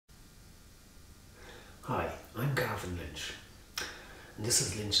Lynch, and this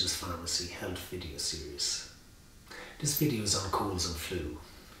is Lynch's Pharmacy Health video series. This video is on colds and flu.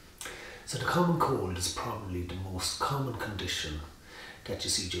 So the common cold is probably the most common condition that you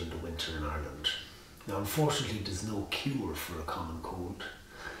see during the winter in Ireland. Now unfortunately there's no cure for a common cold,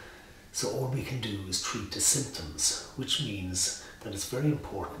 so all we can do is treat the symptoms, which means that it's very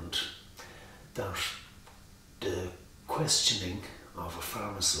important that the questioning of a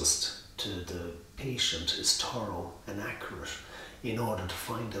pharmacist to the patient is thorough and accurate in order to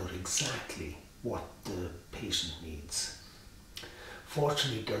find out exactly what the patient needs.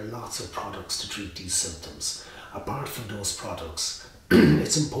 Fortunately, there are lots of products to treat these symptoms. Apart from those products,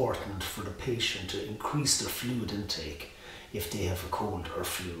 it's important for the patient to increase their fluid intake if they have a cold or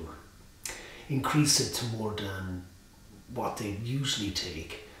flu. Increase it to more than what they usually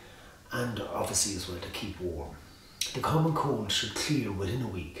take, and obviously as well to keep warm. The common cold should clear within a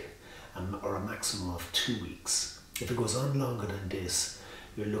week or a maximum of 2 weeks. If it goes on longer than this,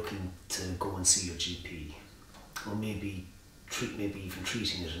 you're looking to go and see your GP, or maybe even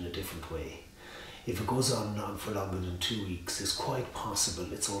treating it in a different way. If it goes on for longer than 2 weeks, it's quite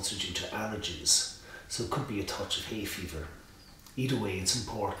possible it's also due to allergies, so it could be a touch of hay fever. Either way, it's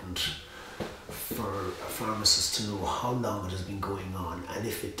important for a pharmacist to know how long it has been going on, and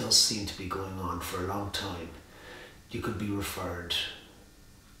if it does seem to be going on for a long time, you could be referred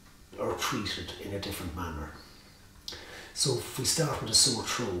or treated in a different manner. So if we start with a sore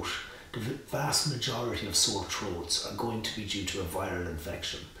throat, the vast majority of sore throats are going to be due to a viral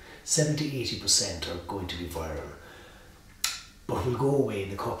infection. 70–80% are going to be viral, but will go away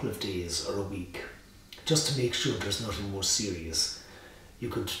in a couple of days or a week. Just to make sure there's nothing more serious, you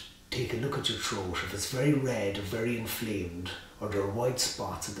could take a look at your throat. If it's very red or very inflamed, or there are white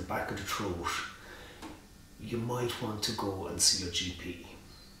spots at the back of the throat, you might want to go and see your GP.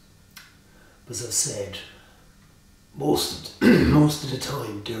 As I've said, most of the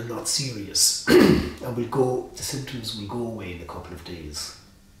time they're not serious and the symptoms will go away in a couple of days.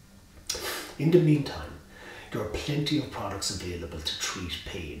 In the meantime, there are plenty of products available to treat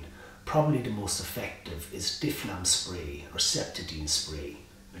pain. Probably the most effective is Diflam spray or Septidine spray,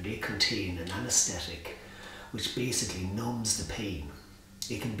 and they contain an anaesthetic which basically numbs the pain.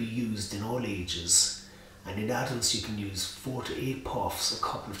 It can be used in all ages, and in adults you can use 4 to 8 puffs a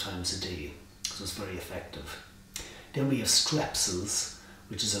couple of times a day, so it's very effective. Then we have Strepsils,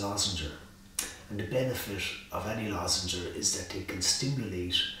 which is a lozenge, and the benefit of any lozenge is that they can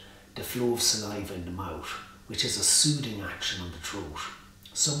stimulate the flow of saliva in the mouth, which has a soothing action on the throat.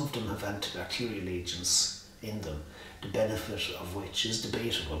 Some of them have antibacterial agents in them, the benefit of which is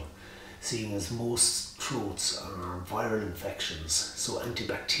debatable, seeing as most throats are viral infections, so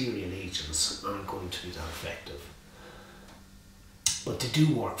antibacterial agents aren't going to be that effective. But they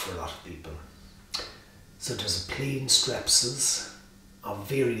do work for a lot of people. So there's a plain Strepsils of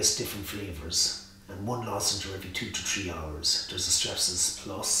various different flavours, and one lozenge every 2 to 3 hours. There's a Strepsils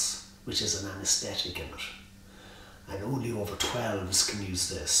Plus, which has an anaesthetic in it, and only over 12s can use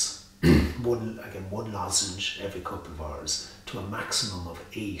this. one lozenge every couple of hours to a maximum of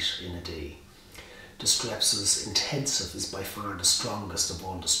 8 in a day. The Strepsils Intensive is by far the strongest of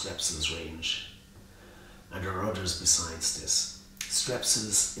all the Strepsils range, and there are others besides this.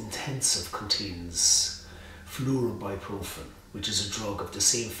 Strepsils Intensive contains fluorobiprofen, which is a drug of the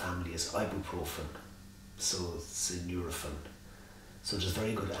same family as ibuprofen, so it's a Nurofen. So there's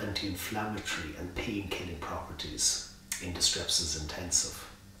very good anti-inflammatory and pain-killing properties in the Strepsils Intensive,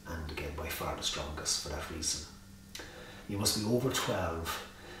 and again by far the strongest for that reason. You must be over 12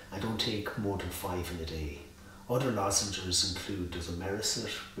 and don't take more than 5 in a day. Other lozenges include, there's a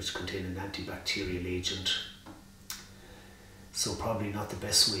Mericet, which contain an antibacterial agent, so probably not the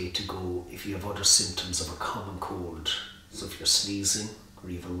best way to go if you have other symptoms of a common cold. So if you're sneezing or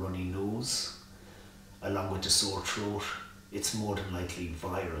you have a runny nose, along with the sore throat, it's more than likely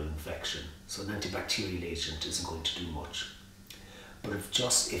viral infection, so an antibacterial agent isn't going to do much. But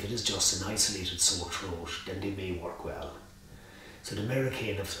if it is just an isolated sore throat, then they may work well. So the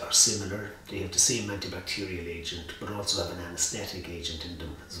American are similar. They have the same antibacterial agent, but also have an anaesthetic agent in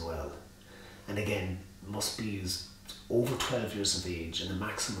them as well. And again, must be used over 12 years of age and a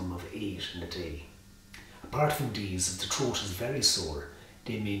maximum of 8 in a day. Apart from these, if the throat is very sore,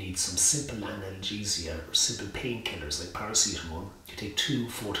 they may need some simple analgesia or simple painkillers like paracetamol. You take 2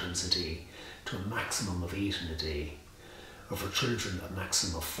 4 times a day to a maximum of 8 in a day, or for children a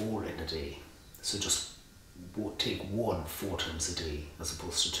maximum of 4 in a day. So just take 1 4 times a day as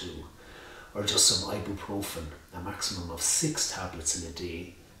opposed to 2, or just some ibuprofen, a maximum of 6 tablets in a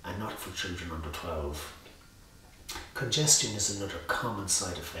day, and not for children under 12. Congestion is another common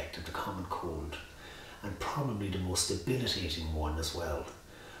side effect of the common cold, and probably the most debilitating one as well.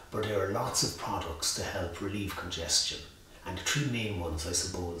 But there are lots of products to help relieve congestion, and the three main ones I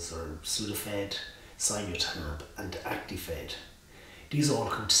suppose are Sudafed, Sinutab and Actifed. These all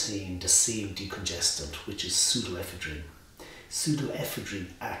contain the same decongestant, which is pseudoephedrine. Pseudoephedrine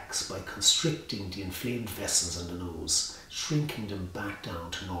acts by constricting the inflamed vessels in the nose, shrinking them back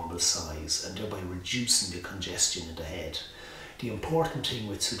down to normal size and thereby reducing the congestion in the head. The important thing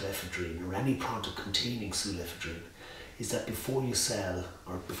with pseudoephedrine, or any product containing pseudoephedrine, is that before you sell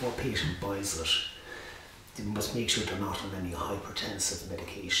or before a patient buys it, you must make sure they're not on any hypertensive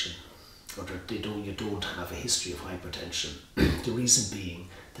medication, or that you don't have a history of hypertension. The reason being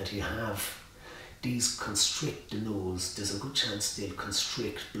that you have these constrict the nose, there's a good chance they'll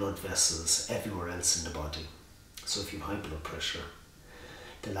constrict blood vessels everywhere else in the body. So if you have high blood pressure,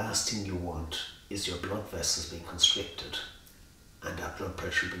 the last thing you want is your blood vessels being constricted and that blood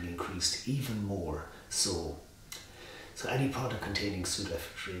pressure being increased even more. So any product containing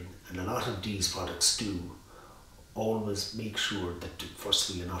pseudoephedrine, and a lot of these products do, always make sure that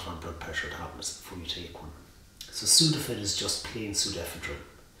firstly you're not on blood pressure tablets before you take one. So Sudafed is just plain pseudoephedrine.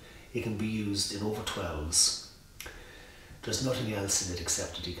 It can be used in over 12s. There's nothing else in it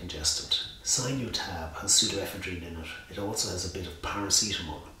except a decongestant. Sinutab has pseudoephedrine in it. It also has a bit of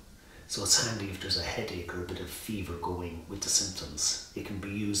paracetamol. So it's handy if there's a headache or a bit of fever going with the symptoms. It can be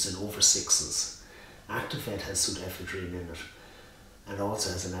used in over 6s. Actifed has pseudoephedrine in it and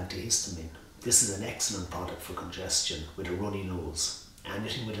also has an antihistamine. This is an excellent product for congestion with a runny nose.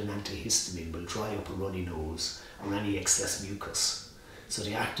 Anything with an antihistamine will dry up a runny nose or any excess mucus. So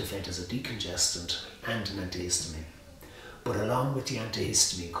the Actifed is a decongestant and an antihistamine. But along with the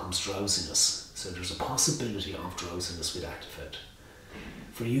antihistamine comes drowsiness. So there's a possibility of drowsiness with Actifed.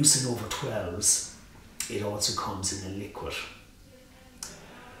 For use in over 12s, it also comes in a liquid,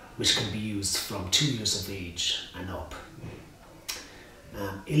 which can be used from 2 years of age and up.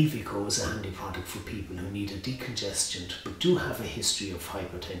 Ilvico is a handy product for people who need a decongestant but do have a history of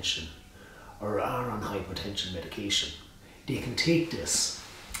hypertension or are on hypertension medication. They can take this.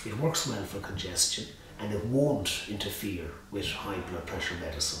 It works well for congestion and it won't interfere with high blood pressure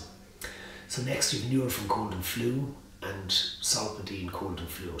medicine. So next you have Nurofen cold and flu and Solpadeine cold and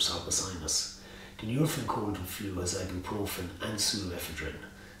flu or Solpasinus. The Nurofen cold and flu has ibuprofen and pseudoephedrine,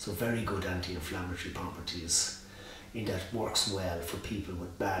 so very good anti-inflammatory properties in that works well for people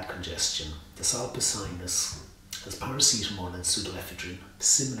with bad congestion. The Solpasinus has paracetamol and pseudoephedrine,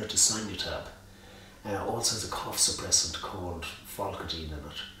 similar to Sinutab. Also has a cough suppressant called Folcodine in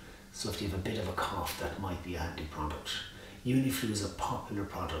it. So if you have a bit of a cough, that might be a handy product. Uniflu is a popular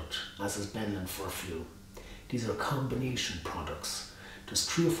product, as is Benylin for flu. These are combination products. There's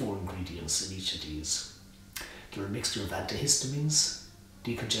 3 or 4 ingredients in each of these. They're a mixture of antihistamines,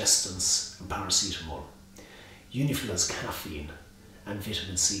 decongestants and paracetamol. Uniflu has caffeine and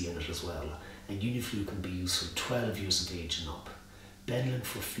vitamin C in it as well, and Uniflu can be used from 12 years of age and up. Benylin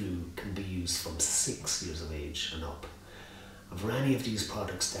for flu can be used from 6 years of age and up. And for any of these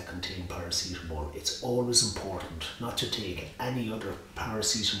products that contain paracetamol, it's always important not to take any other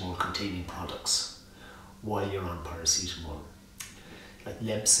paracetamol containing products while you're on paracetamol. Like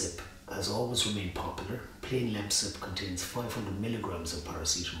Lemsip has always remained popular. Plain Lemsip contains 500 milligrams of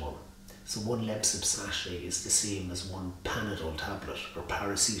paracetamol. So one Lemsip sachet is the same as one Panadol tablet or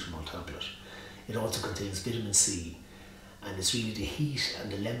paracetamol tablet. It also contains vitamin C, and it's really the heat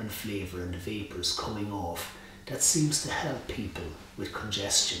and the lemon flavour and the vapours coming off that seems to help people with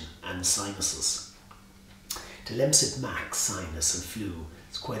congestion and sinuses. The Lemsip Max Sinus and Flu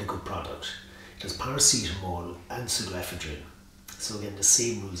is quite a good product. It has paracetamol and pseudoephedrine. So again, the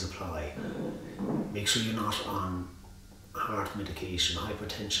same rules apply. Make sure you're not on heart medication,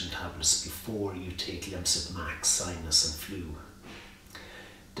 hypertension tablets before you take Lemsip Max Sinus and Flu.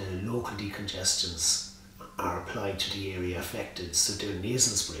 The local decongestants are applied to the area affected, so they're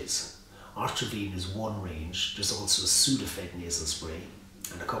nasal sprays. Artrovine is one range. There's also a Sudafed nasal spray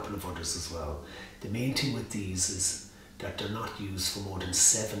and a couple of others as well. The main thing with these is that they're not used for more than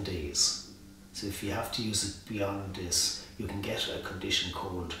 7 days. So if you have to use it beyond this, you can get a condition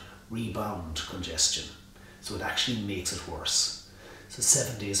called rebound congestion. So it actually makes it worse. So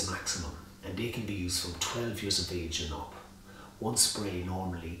 7 days maximum, and they can be used from 12 years of age and up. One spray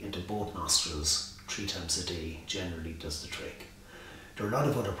normally into both nostrils 3 times a day generally does the trick. There are a lot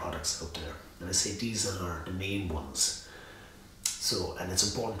of other products out there, and I say these are the main ones. So, and it's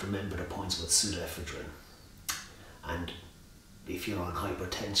important to remember the points about pseudoephedrine. And if you're on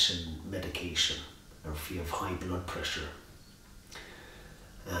hypertension medication, or if you have high blood pressure,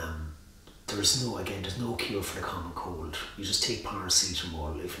 there's no cure for the common cold. You just take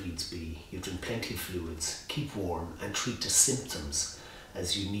paracetamol if needs be. You drink plenty of fluids, keep warm, and treat the symptoms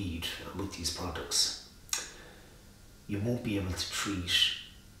as you need with these products. You won't be able to treat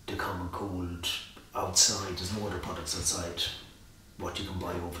the common cold outside. There's no other products outside what you can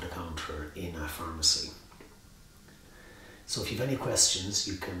buy over the counter in a pharmacy. So if you have any questions,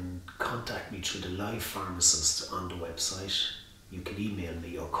 you can contact me through the live pharmacist on the website. You can email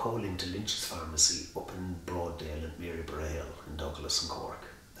me or call into Lynch's Pharmacy up in Broaddale and Maryborough Hill in Douglas and Cork.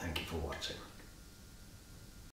 Thank you for watching.